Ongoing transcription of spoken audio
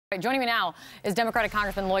Joining me now is Democratic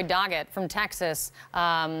Congressman Lloyd Doggett from Texas.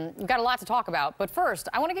 We've got a lot to talk about, but first,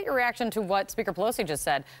 I want to get your reaction to what Speaker Pelosi just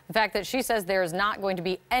said. The fact that she says there is not going to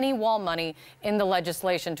be any wall money in the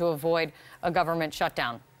legislation to avoid a government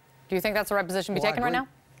shutdown. Do you think that's the right position to be taken right now?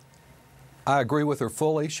 I agree with her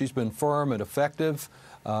fully. She's been firm and effective.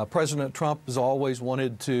 President Trump has always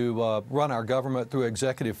wanted to run our government through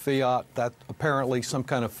executive fiat. That apparently some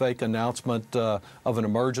kind of fake announcement of an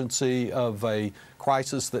emergency, of a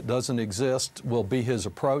crisis that doesn't exist, will be his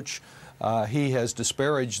approach. He has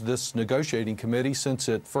disparaged this negotiating committee since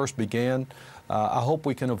it first began. I hope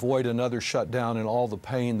we can avoid another shutdown and all the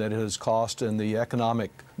pain that it has cost and the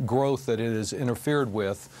economic growth that it has interfered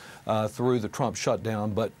with through the Trump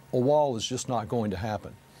shutdown, but a wall is just not going to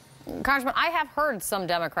happen. Congressman, I have heard some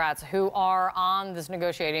Democrats who are on this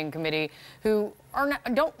negotiating committee who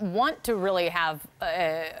don't want to really have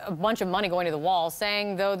a bunch of money going to the wall,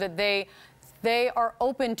 saying, though, that they are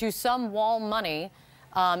open to some wall money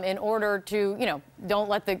in order to, don't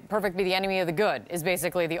let the perfect be the enemy of the good, is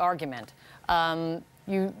basically the argument.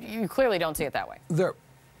 You clearly don't see it that way.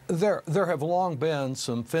 There have long been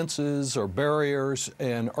some fences or barriers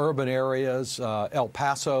in urban areas, El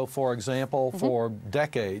Paso, for example, for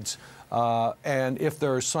decades. And if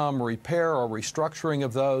there's some repair or restructuring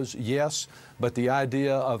of those, yes, but the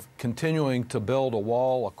idea of continuing to build a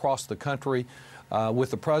wall across the country,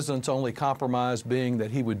 with the president's only compromise being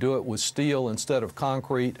that he would do it with steel instead of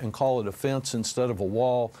concrete and call it a fence instead of a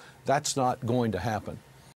wall, that's not going to happen.